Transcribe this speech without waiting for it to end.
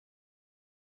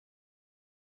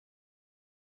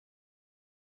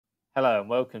Hello and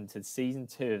welcome to season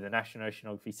 2 of the National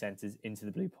Oceanography Centre's Into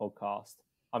the Blue podcast.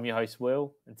 I'm your host,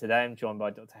 Will, and today I'm joined by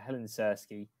Dr. Helen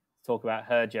Czerski to talk about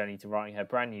her journey to writing her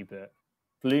brand new book,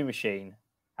 Blue Machine,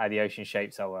 How the Ocean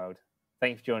Shapes Our World.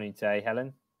 Thank you for joining today,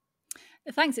 Helen.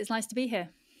 Thanks, it's nice to be here.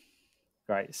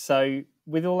 Great. So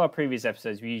with all our previous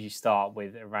episodes, we usually start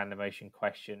with a random ocean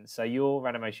question. So your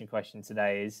random ocean question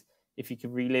today is, if you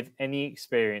could relive any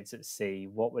experience at sea,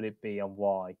 what would it be and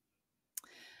why?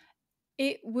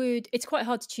 It's quite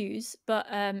hard to choose, but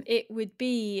it would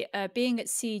be being at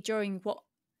sea during what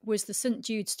was the St.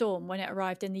 Jude storm when it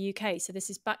arrived in the UK. So this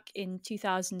is back in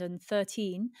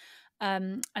 2013.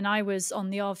 And I was on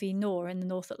the RV Nor in the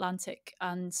North Atlantic,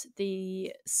 and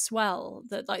the swell,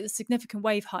 the significant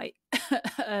wave height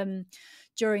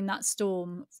during that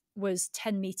storm was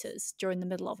 10 meters during the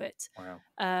middle of it.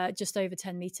 Wow. Just over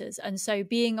 10 meters. And so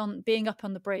being up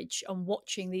on the bridge and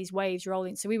watching these waves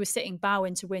rolling, so we were sitting bow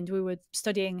into wind, we were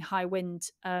studying high wind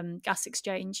gas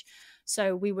exchange,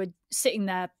 so we were sitting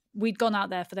there, we'd gone out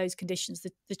there for those conditions.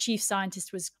 The chief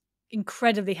scientist was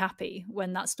incredibly happy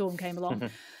when that storm came along.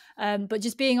 But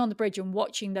just being on the bridge and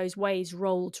watching those waves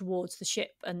roll towards the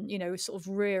ship and, sort of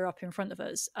rear up in front of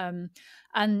us. And,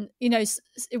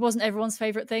 it wasn't everyone's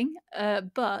favorite thing.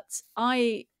 But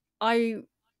I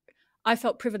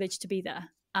felt privileged to be there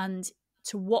and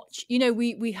to watch.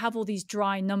 We have all these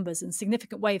dry numbers, and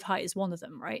significant wave height is one of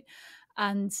them, right?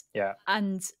 And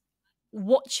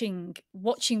watching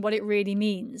what it really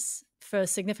means for a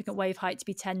significant wave height to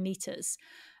be 10 meters.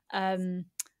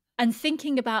 And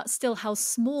thinking about still how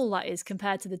small that is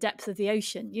compared to the depth of the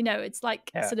ocean. It's like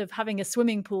sort of having a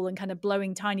swimming pool and kind of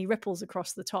blowing tiny ripples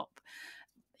across the top.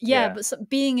 But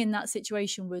being in that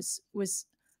situation was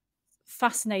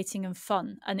fascinating and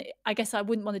fun. And I guess I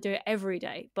wouldn't want to do it every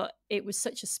day, but it was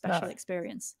such a special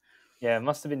experience. Yeah, it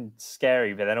must have been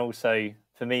scary. But then also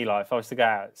for me, like if I was to go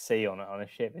out at sea on a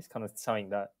ship, it's kind of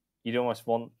something that you'd almost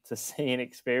want to see and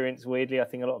experience. Weirdly, I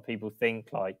think a lot of people think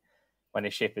like, when a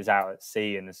ship is out at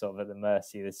sea and sort of at the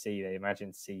mercy of the sea, they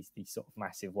imagine to see these sort of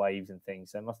massive waves and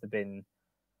things. So it must have been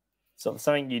sort of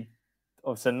something you'd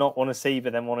also not want to see,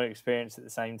 but then want to experience at the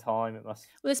same time. It must.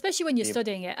 Well, especially when you're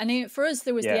studying it. I mean, for us,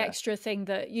 there was the extra thing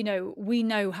that, we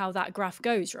know how that graph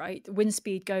goes, right? The wind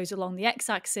speed goes along the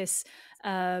x-axis.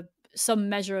 Some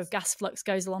measure of gas flux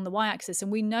goes along the y-axis. And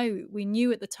we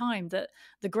knew at the time that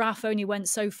the graph only went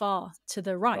so far to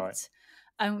the right.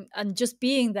 And just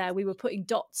being there, we were putting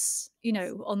dots,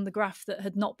 on the graph that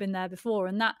had not been there before.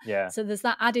 And so there's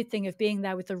that added thing of being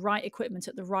there with the right equipment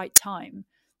at the right time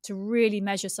to really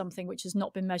measure something which has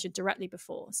not been measured directly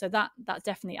before. So that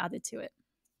definitely added to it.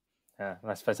 Yeah,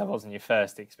 I suppose that wasn't your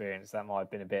first experience. That might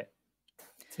have been a bit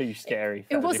too scary.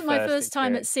 It wasn't my first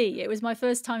time at sea. It was my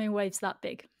first time in waves that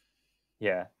big.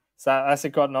 Yeah. So that's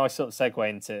a quite nice sort of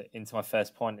segue into my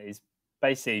first point, is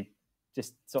basically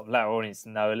just sort of let our audience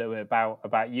know a little bit about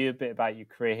you, a bit about your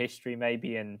career history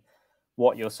maybe, and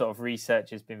what your sort of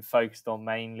research has been focused on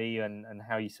mainly, and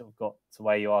how you sort of got to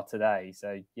where you are today.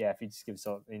 So yeah, if you just give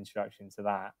sort of an introduction to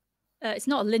that. It's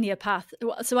not a linear path.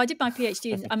 So I did my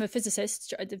PhD. I'm a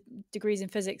physicist, I did degrees in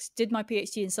physics, did my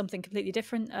PhD in something completely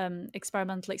different,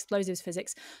 experimental explosives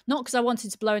physics. Not because I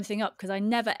wanted to blow anything up, because I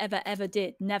never, ever, ever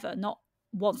did. Never, not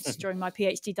once during my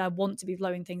PhD did I want to be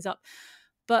blowing things up.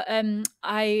 But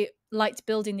I liked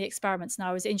building the experiments, and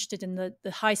I was interested in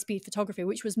the high-speed photography,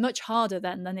 which was much harder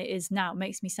then than it is now. It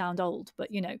makes me sound old, but,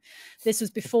 this was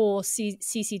before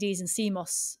CCDs and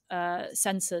CMOS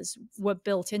sensors were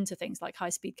built into things like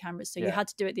high-speed cameras. So you had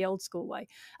to do it the old-school way.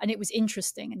 And it was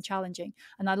interesting and challenging.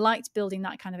 And I liked building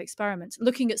that kind of experiment,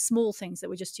 looking at small things that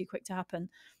were just too quick to happen,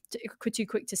 too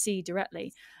quick to see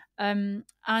directly. But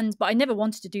I never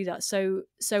wanted to do that. So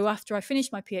after I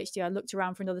finished my PhD, I looked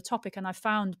around for another topic, and I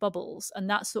found bubbles, and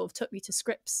that sort of took me to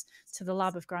Scripps, to the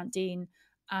lab of Grant Dean,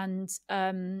 and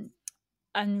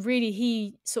really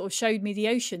he sort of showed me the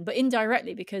ocean, but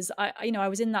indirectly, because I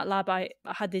was in that lab. I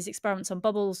had these experiments on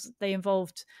bubbles. They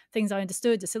involved things I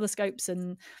understood, oscilloscopes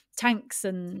and tanks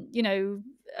and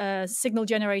signal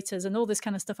generators and all this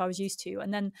kind of stuff I was used to.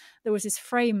 And then there was this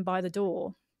frame by the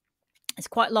door. It's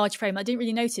quite a large frame. I didn't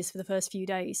really notice for the first few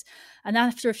days. And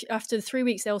after 3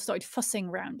 weeks, they all started fussing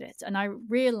around it. And I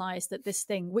realized that this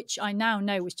thing, which I now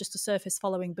know was just a surface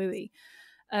following buoy,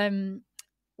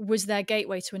 was their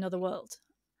gateway to another world.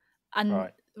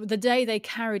 And the day they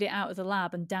carried it out of the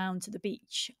lab and down to the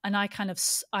beach, and I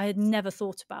had never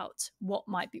thought about what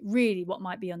might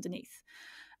be underneath.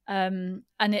 So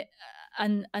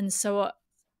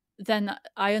then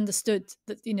I understood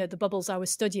that, the bubbles I was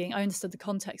studying, I understood the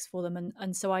context for them.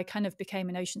 And so I kind of became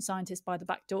an ocean scientist by the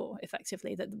back door,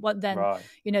 effectively. Right.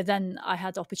 Then I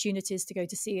had opportunities to go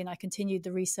to sea, and I continued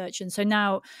the research. And so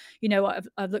now,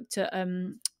 I've looked at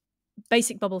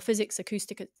basic bubble physics,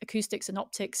 acoustics and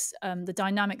optics, the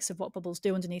dynamics of what bubbles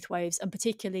do underneath waves, and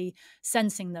particularly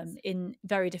sensing them in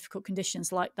very difficult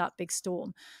conditions like that big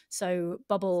storm. So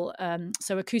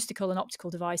so acoustical and optical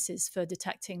devices for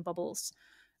detecting bubbles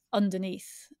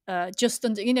underneath, just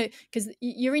under, because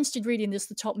you're interested really in just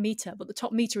the top meter, but the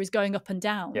top meter is going up and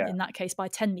down in that case by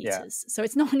 10 meters. So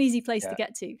it's not an easy place to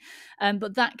get to.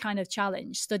 But that kind of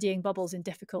challenge, studying bubbles in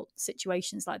difficult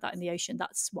situations like that in the ocean,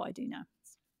 that's what I do now.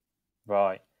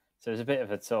 Right. So it's a bit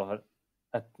of a sort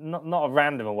of not a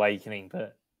random awakening,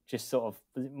 but just sort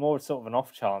of more sort of an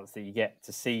off chance that you get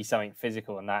to see something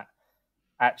physical, and that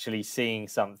actually seeing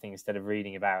something instead of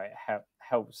reading about it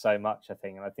helps so much, I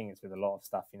think. And I think it's with a lot of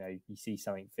stuff, you see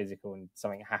something physical and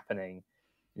something happening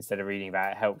instead of reading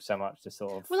about it, helps so much to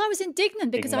sort of. Well, I was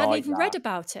indignant because I hadn't even read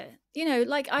about it.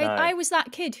 I was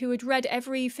that kid who had read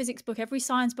every physics book, every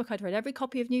science book. I'd read every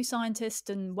copy of New Scientist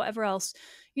and whatever else.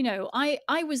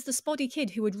 I was the spotty kid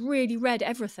who had really read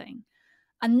everything,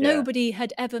 and nobody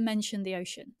had ever mentioned the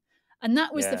ocean. And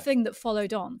that was the thing that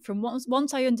followed on from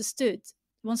once I understood,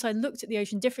 once I looked at the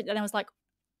ocean differently, then I was like,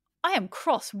 I am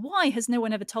cross. Why has no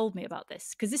one ever told me about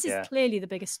this? Because this is clearly the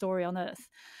biggest story on Earth.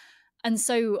 And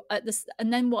so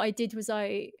and then what I did was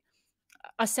I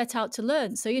set out to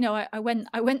learn. So, I went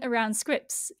around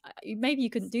Scripps. Maybe you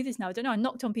couldn't do this now. I don't know. I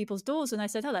knocked on people's doors and I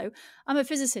said, hello, I'm a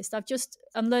physicist.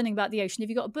 I'm learning about the ocean.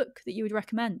 Have you got a book that you would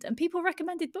recommend? And people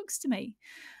recommended books to me.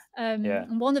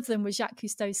 And one of them was Jacques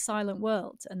Cousteau's Silent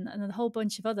World, and a whole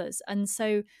bunch of others. And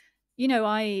so,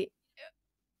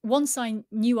 once I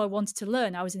knew I wanted to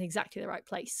learn, I was in exactly the right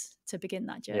place to begin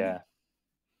that journey.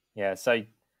 Yeah. So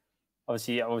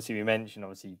obviously we mentioned,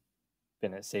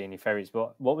 been at sea in your ferries,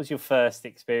 but what was your first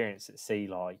experience at sea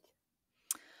like?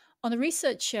 On a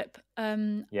research ship,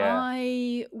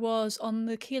 I was on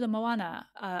the Kila Moana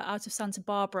out of Santa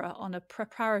Barbara on a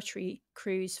preparatory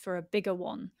cruise for a bigger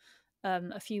one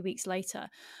a few weeks later.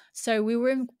 So we were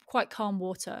in quite calm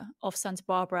water off Santa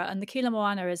Barbara, and the Kila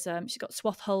Moana is she's got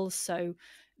swath hulls, so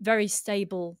very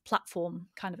stable platform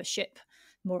kind of a ship,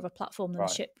 more of a platform than a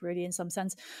ship really in some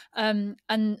sense. And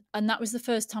that was the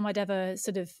first time I'd ever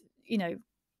sort of,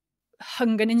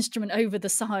 hung an instrument over the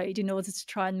side in order to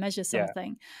try and measure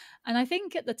something. And I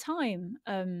think at the time,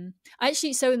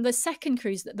 so in the second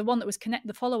cruise, the one that was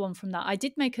the follow on from that, I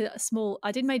did make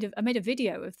I made a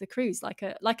video of the cruise, like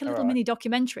a little mini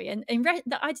documentary. And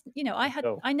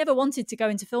I never wanted to go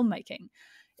into filmmaking.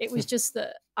 It was just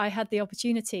that I had the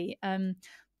opportunity.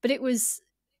 But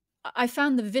I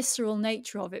found the visceral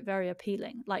nature of it very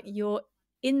appealing. Like, you're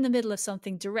in the middle of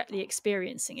something, directly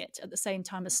experiencing it at the same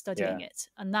time as studying it,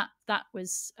 and that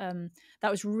was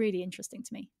really interesting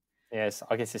to me. Yes,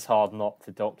 I guess it's hard not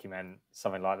to document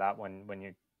something like that when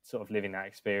you're sort of living that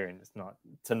experience, to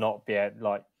be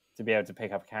able to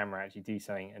pick up a camera, actually do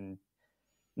something, and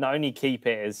not only keep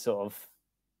it as something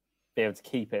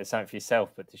for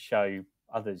yourself, but to show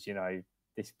others,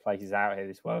 this place is out here,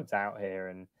 this world's out here,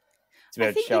 and to be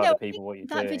able to show other people what you're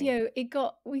doing. That video,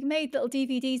 we made little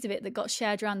DVDs of it that got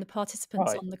shared around the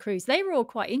participants on the cruise. They were all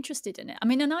quite interested in it. I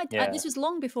mean, and this was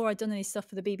long before I'd done any stuff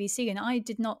for the BBC, and I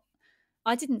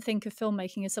didn't think of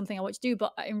filmmaking as something I wanted to do.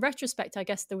 But in retrospect, I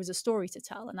guess there was a story to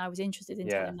tell, and I was interested in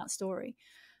telling that story.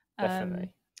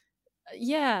 Definitely.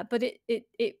 But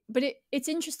it's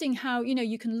interesting how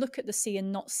you can look at the sea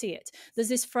and not see it. There's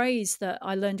this phrase that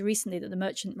I learned recently that the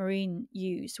Merchant Marine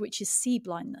used, which is sea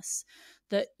blindness.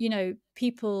 That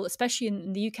people, especially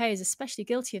in the UK, is especially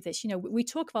guilty of this. We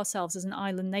talk of ourselves as an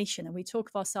island nation, and we talk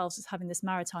of ourselves as having this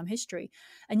maritime history,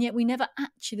 and yet we never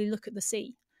actually look at the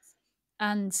sea.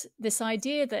 And this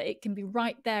idea that it can be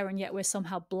right there, and yet we're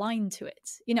somehow blind to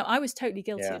it. I was totally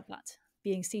guilty of that,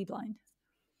 being sea blind.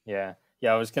 Yeah.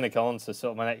 I was going to go on to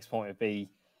sort of my next point would be,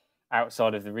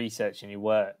 outside of the research in your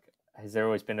work, has there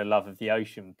always been a love of the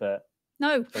ocean? But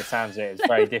no, it sounds it's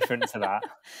very different to that.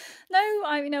 No,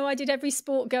 I did every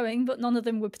sport going, but none of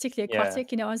them were particularly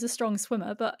aquatic. I was a strong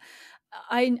swimmer, but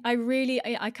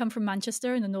I come from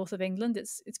Manchester in the north of England.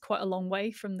 It's quite a long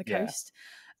way from the coast,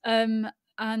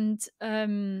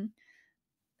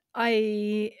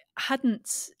 I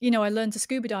hadn't, I learned to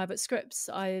scuba dive at Scripps.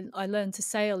 I learned to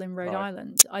sail in Rhode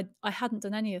Island. I hadn't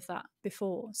done any of that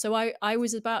before. So I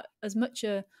was about as much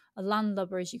a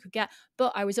landlubber as you could get,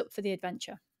 but I was up for the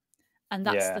adventure. And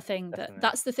that's the thing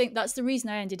that's the reason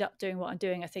I ended up doing what I'm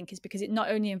doing, I think, is because it not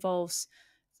only involves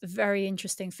very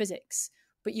interesting physics,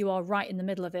 but you are right in the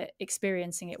middle of it,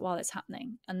 experiencing it while it's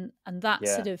happening. And that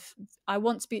Yeah. sort of, I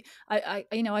want to be,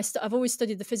 I've always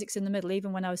studied the physics in the middle.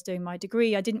 Even when I was doing my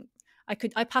degree,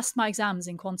 I passed my exams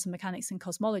in quantum mechanics and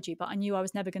cosmology, but I knew I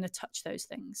was never going to touch those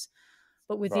things.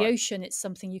 But with the ocean, it's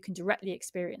something you can directly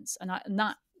experience. And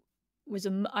that was,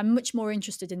 I'm much more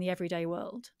interested in the everyday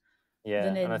world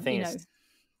than And I in, think it's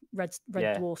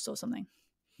red dwarfs or something.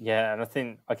 Yeah,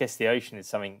 and I guess the ocean is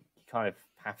something you kind of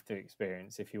have to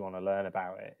experience if you want to learn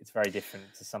about it. It's very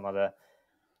different to some other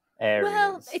areas.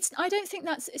 Well, I don't think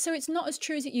it's not as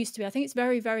true as it used to be. I think it's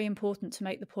very, very important to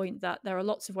make the point that there are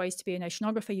lots of ways to be an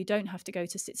oceanographer. You don't have to go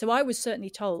to sea. So I was certainly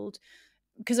told,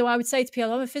 because I would say to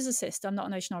people, I'm a physicist, I'm not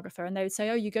an oceanographer. And they would say,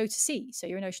 oh, you go to sea, so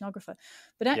you're an oceanographer.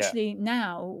 But actually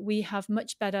now we have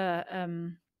much better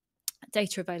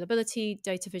data availability,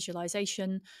 data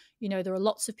visualization. There are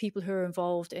lots of people who are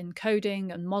involved in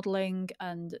coding and modeling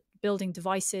and building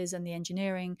devices and the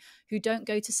engineering who don't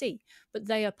go to sea, but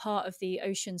they are part of the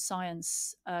ocean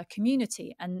science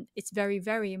community. And it's very,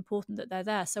 very important that they're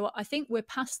there. So I think we're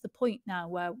past the point now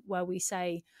where we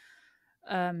say,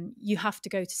 you have to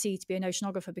go to sea to be an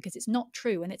oceanographer, because it's not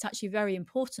true. And it's actually very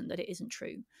important that it isn't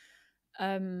true.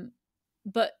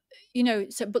 But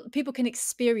but people can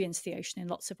experience the ocean in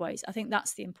lots of ways. I think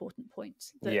that's the important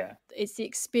point. It's the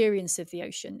experience of the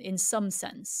ocean in some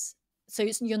sense. So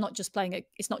you're not just playing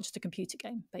it's not just a computer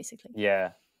game, basically.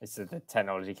 Yeah, it's the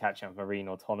technology catching up, marine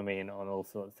autonomy, and on all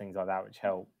sorts of things like that, which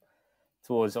help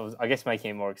towards, I guess, making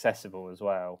it more accessible as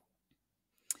well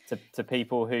to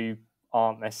people who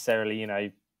aren't necessarily,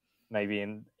 maybe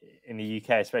in the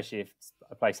UK, especially if it's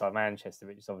a place like Manchester,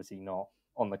 which is obviously not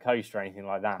on the coast or anything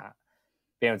like that.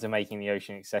 Be able to making the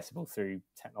ocean accessible through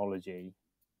technology,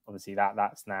 obviously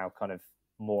that's now kind of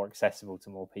more accessible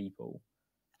to more people,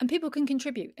 and people can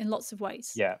contribute in lots of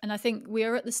ways. And I think we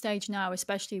are at the stage now,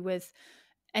 especially with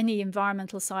any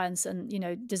environmental science and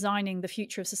designing the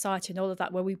future of society and all of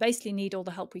that, where we basically need all the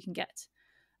help we can get.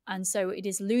 And so it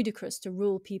is ludicrous to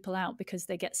rule people out because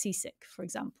they get seasick, for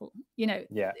example. That's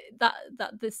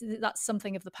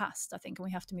something of the past, I think, and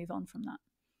we have to move on from that.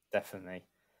 Definitely.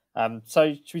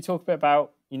 So should we talk a bit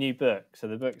about your new book? So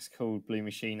the book's called Blue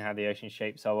Machine: How the Ocean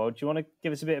Shapes Our World. Do you want to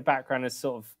give us a bit of background as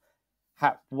sort of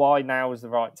why now was the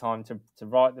right time to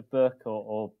write the book,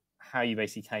 or how you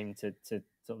basically came to sort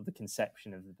of the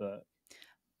conception of the book?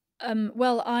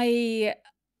 Well,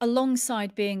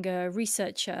 alongside being a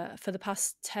researcher for the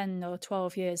past 10 or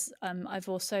 12 years, I've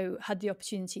also had the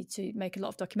opportunity to make a lot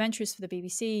of documentaries for the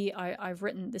BBC. I've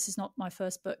written, this is not my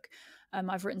first book,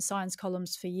 I've written science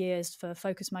columns for years for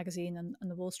Focus magazine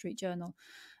and the Wall Street Journal.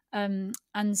 And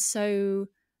so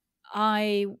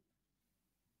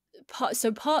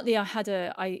partly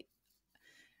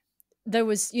there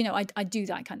was, I do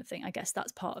that kind of thing. I guess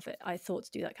that's part of it. I thought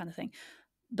to do that kind of thing.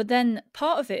 But then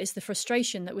part of it is the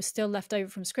frustration that was still left over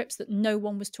from scripts that no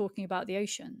one was talking about the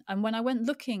ocean. And when I went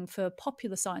looking for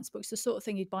popular science books, the sort of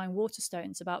thing you'd buy in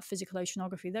Waterstones about physical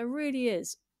oceanography, there really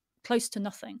is close to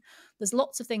nothing. There's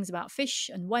lots of things about fish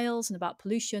and whales and about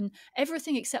pollution,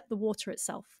 everything except the water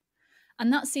itself.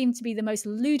 And that seemed to be the most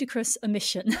ludicrous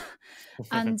omission.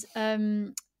 And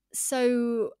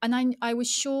I was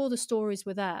sure the stories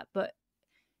were there, but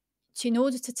in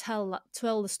order to tell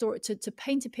the story, to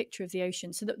paint a picture of the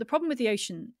ocean. So the problem with the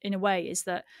ocean, in a way, is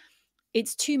that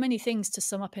it's too many things to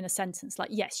sum up in a sentence. Like,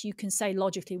 yes, you can say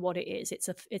logically what it is.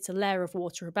 It's a layer of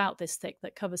water about this thick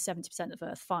that covers 70% of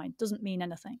Earth. Fine, doesn't mean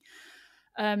anything.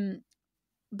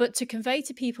 But to convey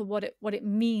to people what it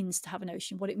means to have an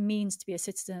ocean, what it means to be a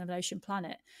citizen of an ocean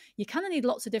planet, you kind of need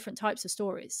lots of different types of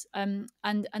stories. And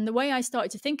the way I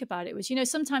started to think about it was,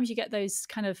 sometimes you get those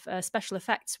kind of special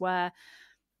effects where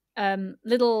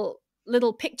little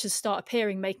pictures start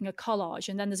appearing, making a collage,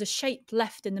 and then there's a shape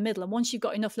left in the middle. And once you've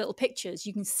got enough little pictures,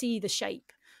 you can see the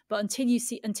shape. But until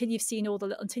you've seen all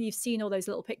those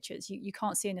little pictures, you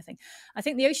can't see anything. I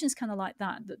think the ocean's kind of like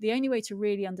that. That the only way to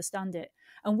really understand it,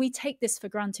 and we take this for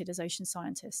granted as ocean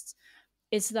scientists,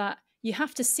 is that you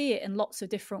have to see it in lots of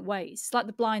different ways. It's like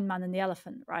the blind man and the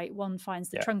elephant, right? One finds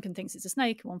the trunk and thinks it's a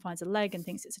snake. One finds a leg and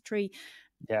thinks it's a tree.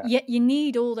 Yet you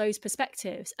need all those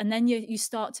perspectives, and then you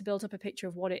start to build up a picture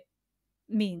of what it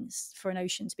means for an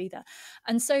ocean to be there.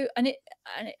 And so, and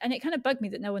it kind of bugged me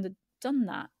that no one had done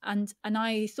that. And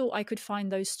I thought I could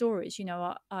find those stories.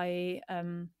 I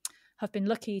have been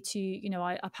lucky to,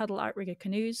 I paddle outrigger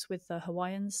canoes with the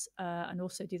Hawaiians, and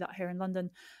also do that here in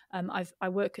London. I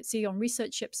work at sea on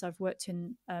research ships. I've worked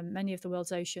in many of the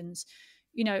world's oceans.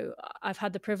 I've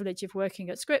had the privilege of working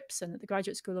at Scripps and at the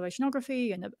Graduate School of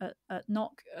Oceanography and at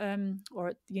NOC, or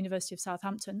at the University of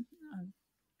Southampton.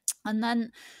 And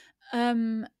then,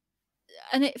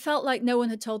 it felt like no one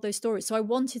had told those stories. So I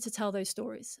wanted to tell those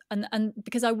stories. And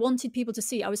because I wanted people to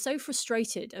see, I was so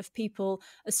frustrated of people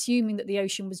assuming that the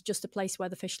ocean was just a place where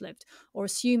the fish lived, or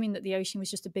assuming that the ocean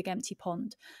was just a big empty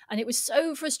pond. And it was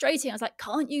so frustrating. I was like,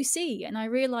 can't you see? And I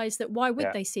realized that why would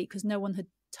Yeah. they see? Because no one had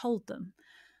told them.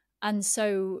 And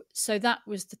so that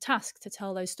was the task, to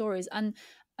tell those stories. And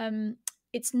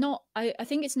it's not, I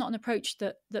think it's not an approach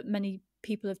that many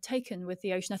people have taken with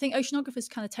the ocean. I think oceanographers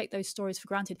kind of take those stories for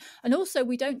granted. And also,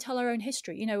 we don't tell our own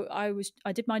history. You know,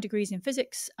 I did my degrees in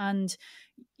physics, and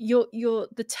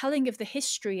the telling of the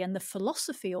history and the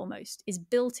philosophy almost is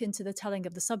built into the telling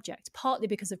of the subject, partly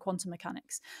because of quantum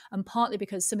mechanics, and partly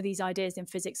because some of these ideas in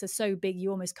physics are so big you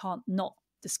almost can't not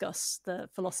discuss the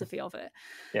philosophy of it.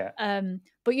 Yeah.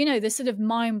 But you know, this sort of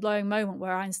mind-blowing moment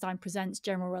where Einstein presents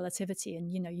general relativity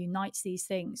and, you know, unites these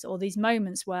things, or these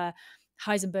moments where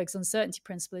Heisenberg's uncertainty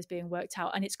principle is being worked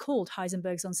out, and it's called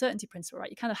Heisenberg's uncertainty principle, right?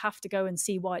 You kind of have to go and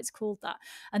see why it's called that.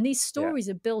 And these stories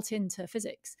are built into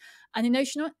physics. And in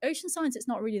ocean science, it's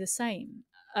not really the same.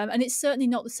 And it's certainly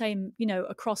not the same, you know,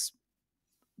 across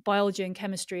biology and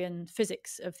chemistry and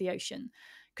physics of the ocean,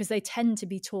 because they tend to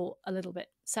be taught a little bit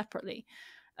separately.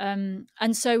 And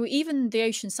so even the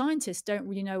ocean scientists don't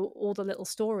really know all the little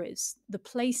stories, the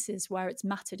places where it's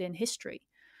mattered in history.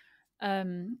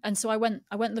 And so I went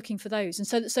looking for those.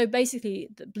 And so basically,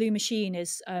 the Blue Machine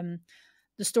is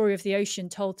the story of the ocean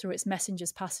told through its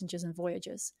messengers, passengers, and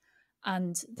voyagers.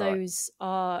 And those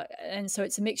are, and so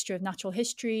it's a mixture of natural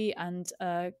history and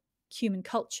human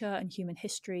culture and human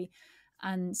history,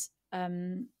 and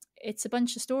it's a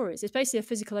bunch of stories. It's basically a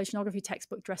physical oceanography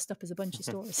textbook dressed up as a bunch of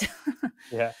stories.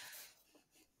 Yeah.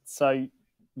 So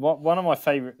one of my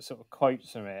favorite sort of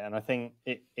quotes from it, and I think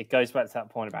it goes back to that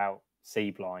point about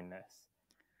sea blindness,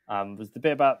 was the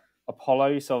bit about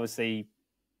Apollo. So obviously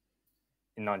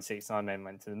in 1969, men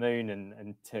went to the moon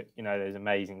and took, you know, those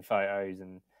amazing photos,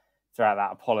 and throughout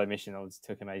that Apollo mission, obviously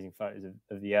took amazing photos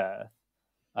of the Earth.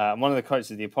 One of the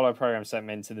quotes is, the Apollo program sent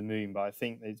men to the moon, but I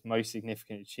think its most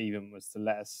significant achievement was to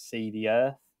let us see the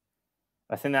Earth.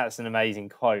 I think that's an amazing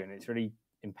quote, and it's really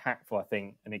impactful, I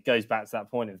think. And it goes back to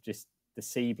that point of just the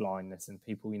sea blindness, and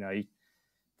people, you know,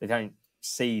 they don't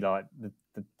see like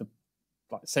the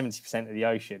like 70% of the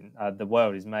ocean. The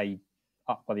world is made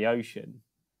up by the ocean.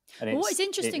 And well, what is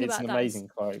interesting it's about an that amazing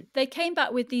is quote. they came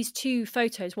back with these two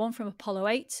photos, one from Apollo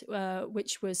 8,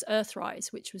 which was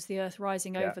Earthrise, which was the Earth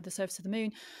rising over the surface of the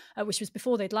moon, which was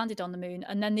before they'd landed on the moon.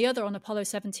 And then the other on Apollo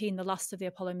 17, the last of the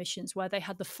Apollo missions, where they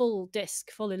had the full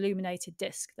illuminated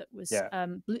disc that was,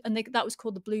 blue, and that was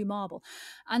called the Blue Marble.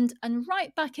 And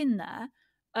right back in there,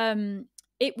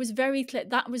 it was very clear.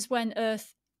 That was when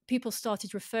people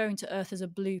started referring to Earth as a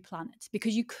blue planet,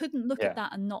 because you couldn't look at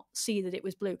that and not see that it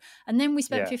was blue. And then we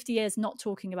spent 50 years not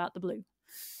talking about the blue.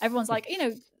 Everyone's like, you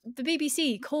know, the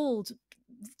BBC called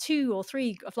 2 or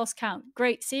 3, I've lost count,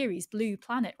 great series, Blue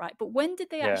Planet, right? But when did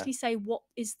they actually say what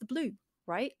is the blue,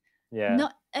 right?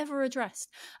 Not ever addressed.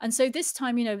 And so this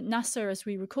time, you know, NASA, as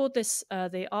we record this,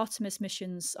 the Artemis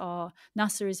missions are,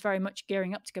 NASA is very much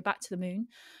gearing up to go back to the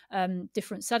moon.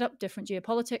 Different setup, different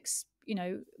geopolitics, you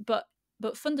know, but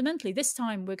fundamentally, this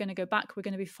time we're going to go back. We're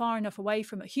going to be far enough away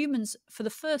from it. Humans, for the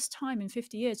first time in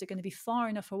 50 years, are going to be far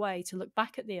enough away to look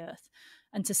back at the Earth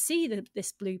and to see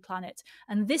this blue planet.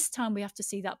 And this time we have to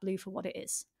see that blue for what it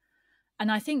is.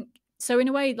 And I think, so in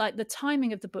a way, like, the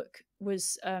timing of the book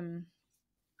was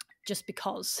just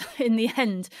because in the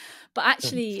end. But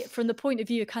actually, from the point of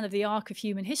view of kind of the arc of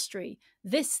human history,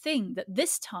 this thing that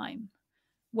this time,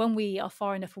 when we are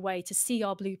far enough away to see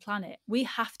our blue planet, we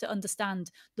have to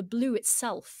understand the blue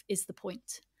itself is the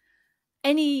point.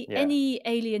 Any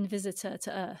alien visitor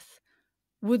to Earth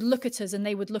would look at us and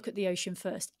they would look at the ocean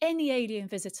first. Any alien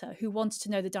visitor who wanted to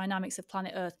know the dynamics of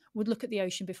planet Earth would look at the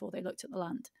ocean before they looked at the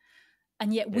land.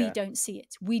 And yet we don't see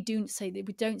it. We don't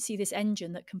see this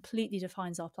engine that completely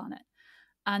defines our planet.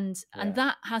 And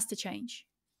that has to change.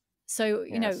 So,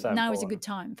 you know, so now is a good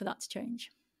time for that to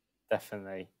change.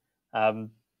 Definitely.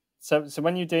 So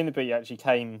when you're doing the book, you actually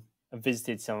came and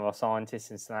visited some of our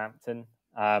scientists in Southampton,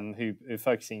 who are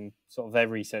focusing, sort of their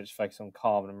research focused on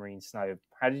carbon and marine snow.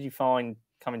 How did you find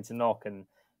coming to NOC and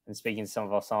speaking to some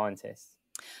of our scientists?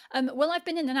 Well, I've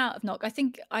been in and out of NOC. I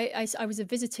think I was a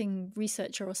visiting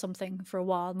researcher or something for a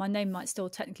while. My name might still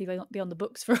technically be on the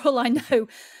books for all I know.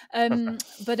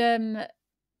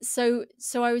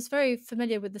 So I was very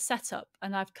familiar with the setup,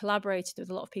 and I've collaborated with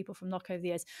a lot of people from NOC over the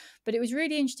years. But it was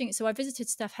really interesting. So I visited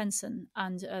Steph Henson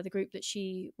and the group that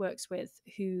she works with,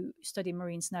 who study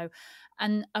marine snow.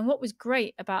 And what was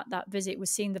great about that visit was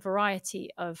seeing the variety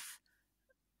of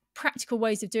practical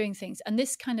ways of doing things. And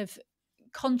this kind of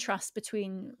contrast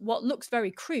between what looks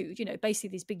very crude, basically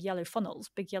these big yellow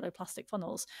plastic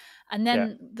funnels, and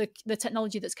then the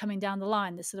technology that's coming down the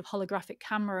line, this sort of holographic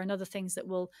camera and other things that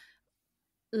will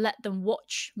let them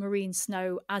watch marine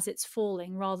snow as it's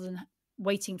falling rather than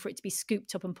waiting for it to be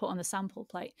scooped up and put on a sample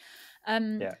plate.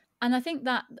 And I think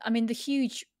that, the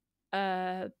huge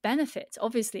benefit,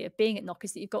 obviously, of being at NOC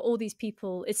is that you've got all these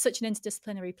people. It's such an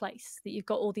interdisciplinary place that you've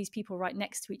got all these people right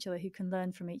next to each other who can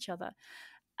learn from each other.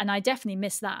 And I definitely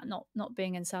miss that, not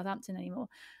being in Southampton anymore.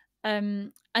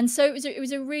 And so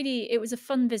it was a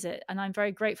fun visit, and I'm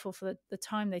very grateful for the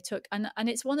time they took. And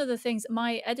it's one of the things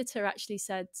my editor actually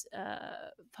said,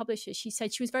 publisher, she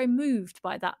said she was very moved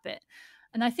by that bit.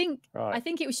 And I think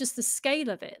it was just the scale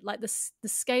of it, like the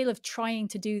scale of trying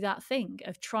to do that thing,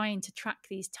 of trying to track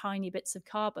these tiny bits of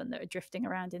carbon that are drifting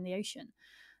around in the ocean,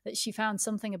 that she found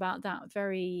something about that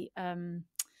very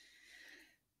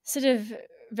sort of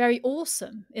very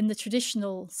awesome in the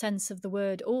traditional sense of the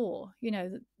word awe.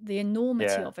 The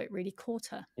enormity of it really caught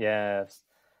her. Yeah,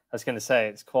 I was going to say,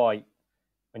 it's quite,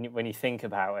 when you think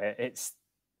about it, it's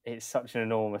such an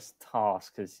enormous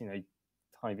task, because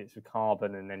tiny bits of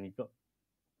carbon, and then you've got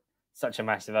such a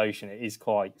massive ocean. It is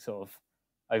quite sort of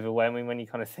overwhelming when you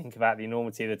kind of think about the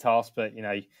enormity of the task. But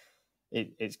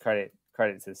it's credit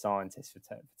to the scientists for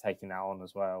taking that on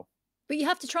as well. But you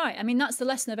have to try. That's the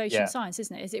lesson of ocean science,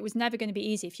 isn't it? Is it was never going to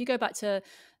be easy. If you go back to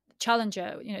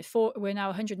Challenger, we're now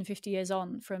 150 years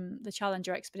on from the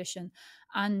Challenger expedition,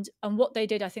 and what they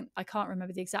did, I think, I can't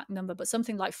remember the exact number, but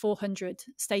something like 400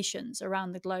 stations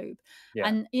around the globe.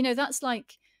 And that's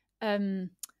like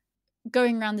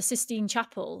going around the Sistine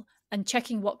Chapel and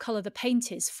checking what color the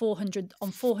paint is 400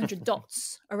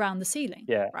 dots around the ceiling,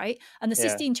 right? And the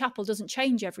Sistine Chapel doesn't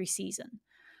change every season,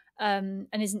 and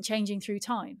isn't changing through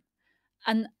time.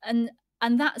 And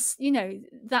that's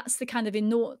that's the kind of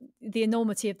the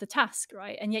enormity of the task,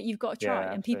 right? And yet you've got to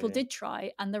try, and people did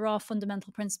try, and there are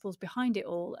fundamental principles behind it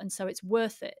all, and so it's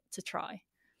worth it to try.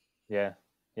 And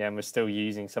we're still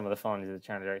using some of the findings of the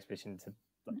Challenger expedition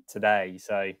today,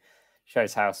 so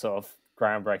shows how sort of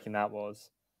groundbreaking that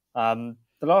was. The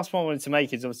last one I wanted to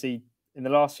make is, obviously, in the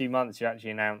last few months, you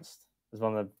actually announced as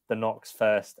one of the NOC's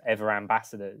first ever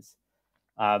ambassadors.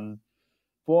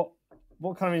 What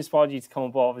kind of inspired you to come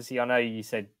on board? Obviously, I know you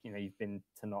said you've been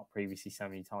to NOC previously so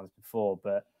many times before,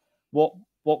 but what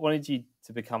wanted you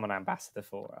to become an ambassador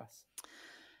for us?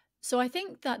 So I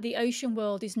think that the ocean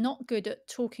world is not good at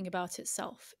talking about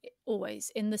itself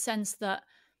always, in the sense that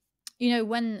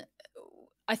when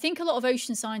I think a lot of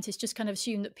ocean scientists just kind of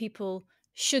assume that people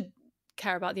should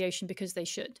care about the ocean because they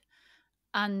should,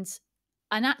 and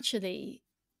actually,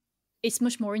 it's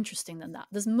much more interesting than that.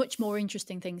 There's much more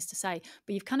interesting things to say,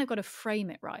 but you've kind of got to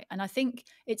frame it right. And I think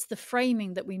it's the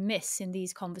framing that we miss in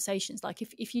these conversations. Like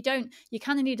if you don't, you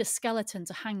kind of need a skeleton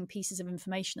to hang pieces of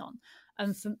information on.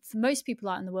 And for most people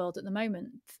out in the world at the moment,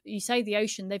 you say the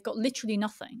ocean, they've got literally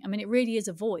nothing. It really is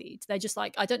a void. They're just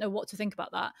like, I don't know what to think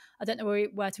about that. I don't know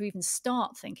where to even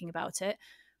start thinking about it.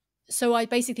 So I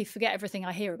basically forget everything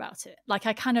I hear about it. Like,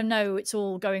 I kind of know it's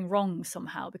all going wrong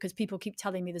somehow because people keep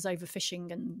telling me there's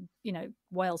overfishing and,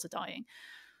 whales are dying.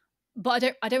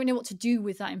 But I don't know what to do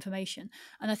with that information.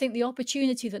 And I think the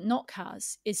opportunity that NOC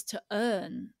has is to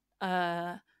earn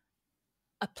a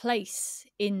place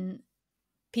in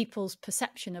people's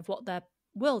perception of what their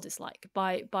world is like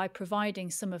by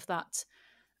providing some of that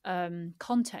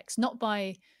context, not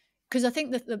by... Because I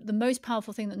think that the most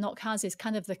powerful thing that NOC has is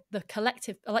kind of the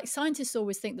collective. Like, scientists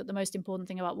always think that the most important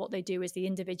thing about what they do is the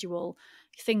individual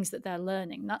things that they're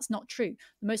learning. That's not true.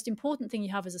 The most important thing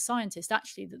you have as a scientist,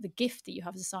 actually, that the gift that you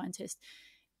have as a scientist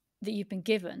that you've been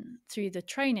given through the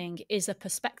training, is a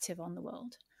perspective on the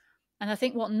world. And I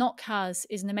think what NOC has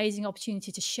is an amazing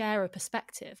opportunity to share a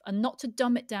perspective, and not to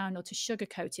dumb it down or to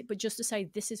sugarcoat it, but just to say,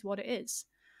 this is what it is.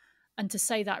 And to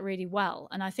say that really well.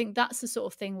 And I think that's the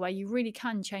sort of thing where you really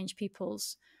can change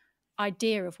people's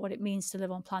idea of what it means to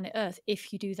live on planet Earth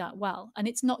if you do that well. And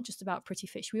it's not just about pretty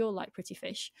fish. We all like pretty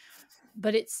fish,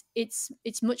 but it's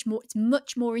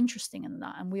much more interesting than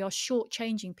that. And we are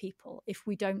shortchanging people if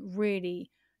we don't really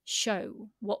show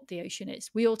what the ocean is.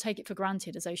 We all take it for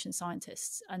granted as ocean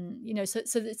scientists, and so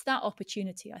it's that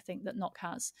opportunity, I think, that NOC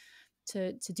has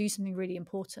to do something really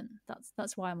important.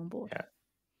 That's why I'm on board. Yeah.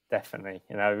 Definitely.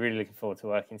 Really looking forward to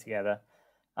working together.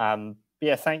 But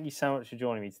yeah, thank you so much for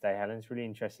joining me today, Helen. It's a really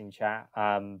interesting chat.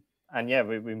 And yeah,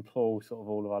 we implore sort of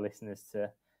all of our listeners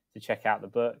to check out the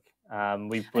book.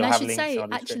 We'll have links in our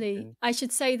description. I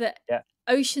should say that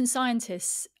ocean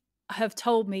scientists have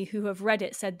told me, who have read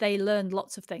it, said they learned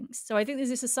lots of things. So I think there's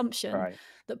this assumption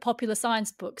that popular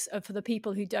science books are for the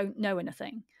people who don't know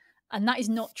anything. And that is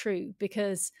not true,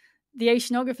 because the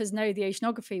oceanographers know the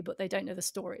oceanography, but they don't know the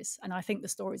stories. And I think the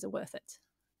stories are worth it.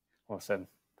 Awesome.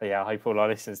 But yeah, I hope all our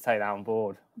listeners take that on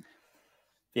board.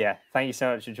 Yeah, thank you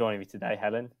so much for joining me today,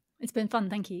 Helen. It's been fun.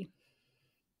 Thank you.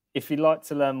 If you'd like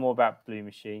to learn more about Blue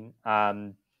Machine,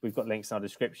 we've got links in our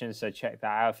description, so check that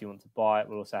out if you want to buy it.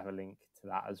 We'll also have a link to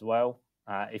that as well.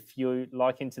 If you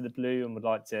like Into the Blue and would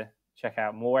like to check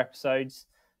out more episodes,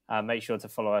 make sure to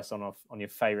follow us on your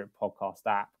favourite podcast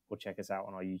app or check us out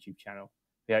on our YouTube channel.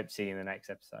 We hope to see you in the next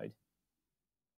episode.